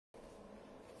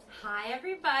Hi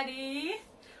everybody!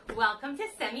 Welcome to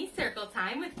Semicircle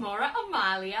Time with Maura,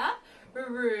 Amalia,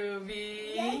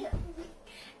 Ruby,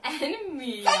 and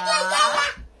Mia.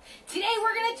 Today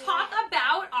we're going to talk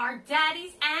about our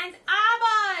daddies and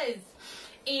Abbas.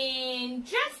 In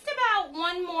just about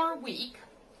one more week,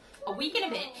 a week and a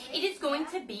bit, it is going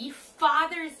to be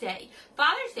Father's Day.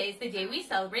 Father's Day is the day we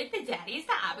celebrate the daddies,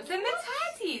 the Abbas, and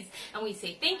the Tatties. And we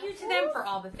say thank you to them for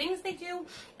all the things they do,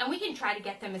 and we can try to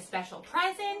get them a special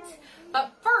present.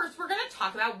 But first, we're going to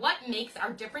talk about what makes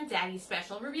our different daddies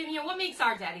special. Ruby, what makes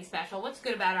our daddy special? What's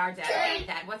good about our dad?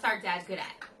 What's our dad good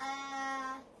at?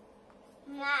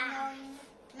 Math.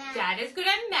 Dad is good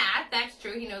at math. That's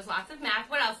true. He knows lots of math.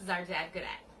 What else is our dad good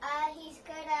at? He's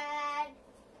good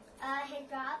at his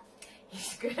job.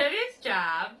 He's good at his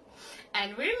job,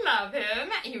 and we love him.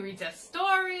 He reads us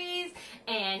stories,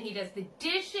 and he does the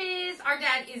dishes. Our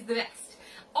dad is the best.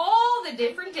 All the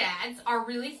different dads are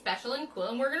really special and cool,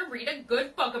 and we're going to read a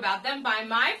good book about them by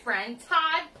my friend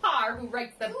Todd Parr, who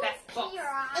writes the best books.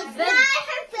 It's not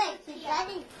her face.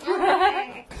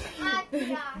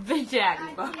 The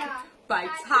Daddy Book by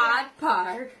Todd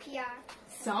Parr. PR.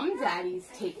 Some daddies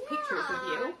take pictures of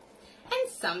you, and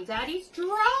some daddies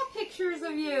draw pictures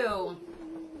of you.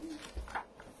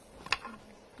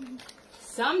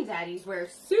 Some daddies wear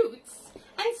suits,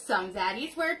 and some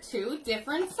daddies wear two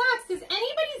different socks. Does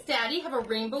anybody's daddy have a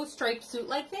rainbow striped suit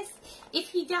like this? If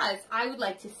he does, I would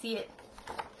like to see it.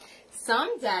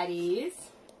 Some daddies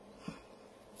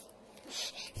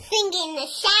Sing in the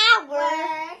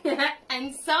shower.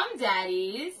 and some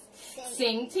daddies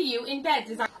sing to you in bed.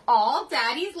 All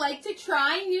daddies like to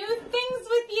try new things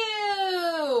with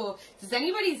you. Does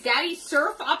anybody's daddy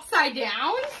surf upside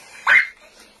down?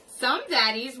 Some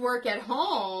daddies work at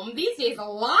home. These days, a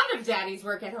lot of daddies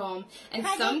work at home. And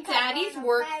some daddies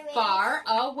work far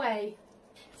away.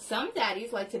 Some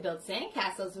daddies like to build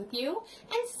sandcastles with you.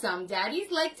 And some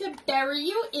daddies like to bury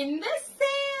you in the sand.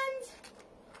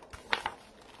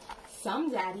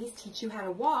 Some daddies teach you how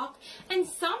to walk, and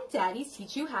some daddies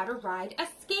teach you how to ride a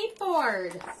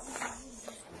skateboard.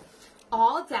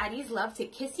 All daddies love to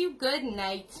kiss you good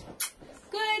night.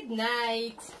 Good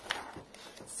night.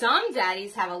 Some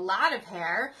daddies have a lot of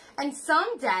hair, and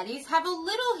some daddies have a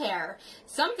little hair.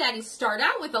 Some daddies start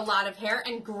out with a lot of hair,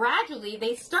 and gradually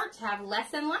they start to have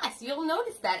less and less. You'll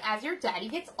notice that as your daddy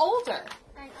gets older.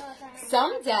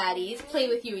 Some daddies play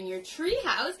with you in your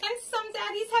treehouse, and some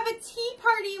daddies have a tea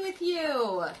party with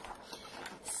you.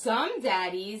 Some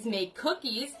daddies make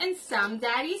cookies, and some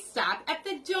daddies stop at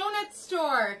the donut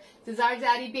store. Does our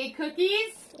daddy bake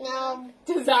cookies? No.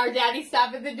 Does our daddy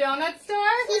stop at the donut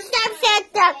store?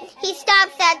 He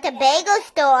stops at the bagel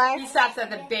store. He stops at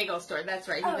the bagel store. That's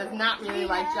right. He does not really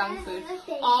like junk food.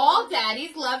 All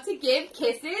daddies love to give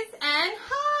kisses and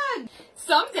hugs.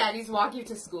 Some daddies walk you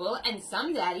to school, and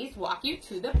some daddies walk you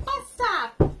to the bus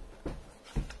stop.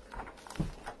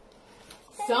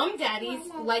 Some daddies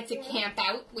like to camp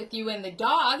out with you and the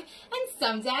dog, and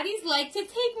some daddies like to take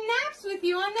naps with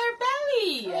you on their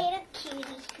belly. Little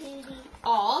cutie.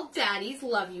 All daddies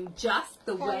love you just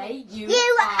the way you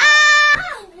You are.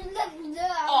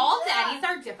 All daddies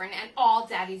are different, and all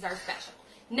daddies are special.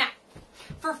 Now,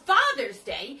 for Father's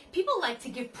Day, people like to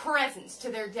give presents to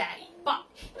their daddy, but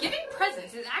giving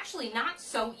presents is actually not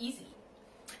so easy.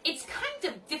 It's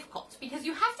kind of difficult because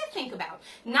you have to think about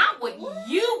not what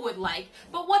you would like,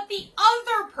 but what the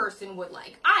other person would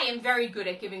like. I am very good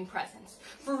at giving presents.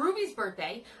 For Ruby's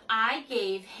birthday, I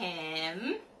gave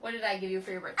him... What did I give you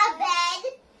for your birthday? A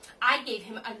bed. I gave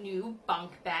him a new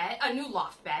bunk bed, a new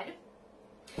loft bed.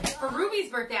 For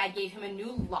Ruby's birthday, I gave him a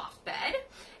new loft bed,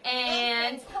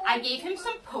 and I gave him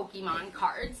some Pokemon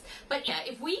cards. But yeah,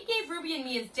 if we gave Ruby and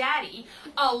Mia's daddy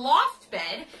a loft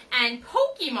bed and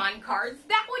Pokemon cards,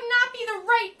 that would not be the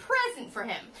right present for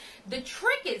him. The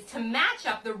trick is to match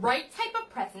up the right type of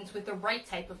presents with the right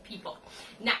type of people.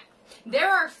 Now,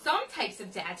 there are some types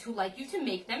of dads who like you to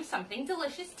make them something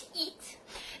delicious to eat.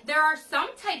 There are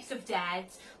some types of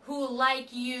dads who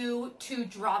like you to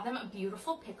draw them a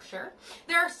beautiful picture.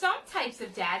 There are some types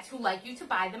of dads who like you to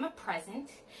buy them a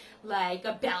present, like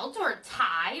a belt or a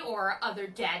tie or other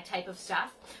dad type of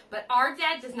stuff. But our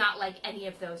dad does not like any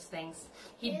of those things.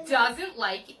 He doesn't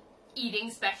like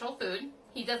eating special food.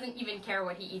 He doesn't even care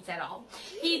what he eats at all.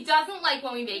 He doesn't like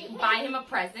when we buy him a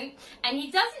present, and he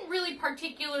doesn't really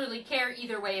particularly care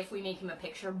either way if we make him a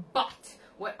picture. But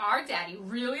what our daddy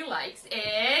really likes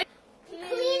is Cleaning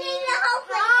the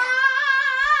whole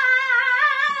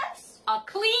house. A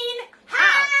clean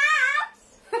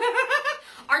house.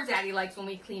 Our daddy likes when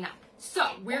we clean up. So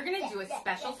we're going to do a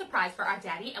special surprise for our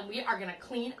daddy, and we are going to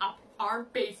clean up our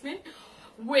basement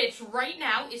which right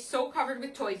now is so covered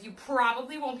with toys you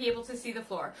probably won't be able to see the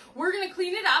floor. We're going to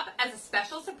clean it up as a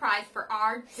special surprise for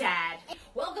our dad.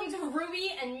 Welcome to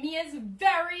Ruby and Mia's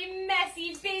very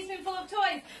messy basement full of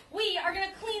toys. We are going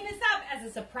to clean this up as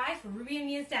a surprise for Ruby and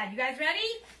Mia's dad. You guys ready?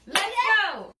 Let's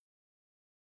go!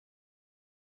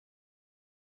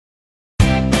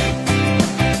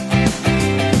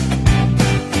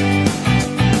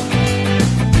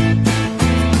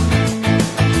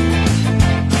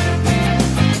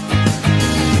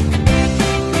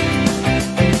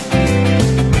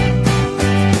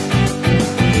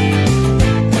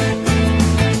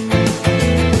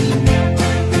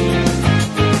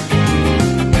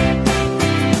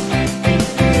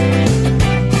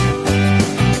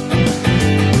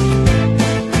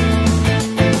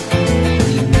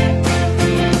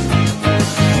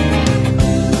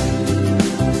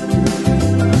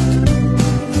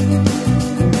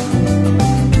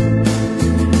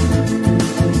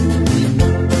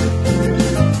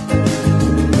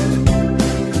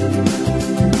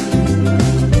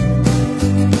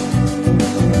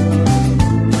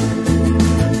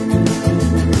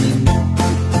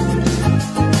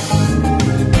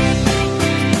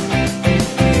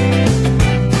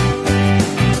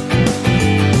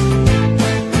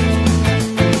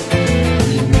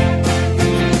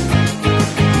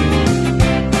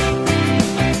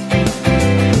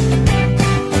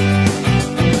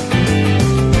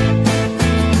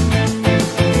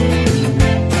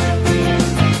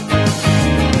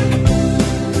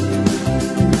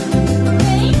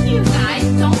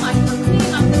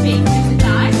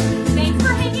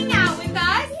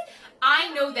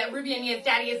 Ruby and Mia's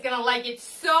daddy is going to like it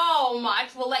so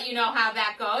much. We'll let you know how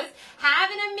that goes. Have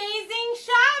an amazing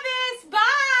Shabbos.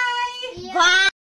 Bye. Bye.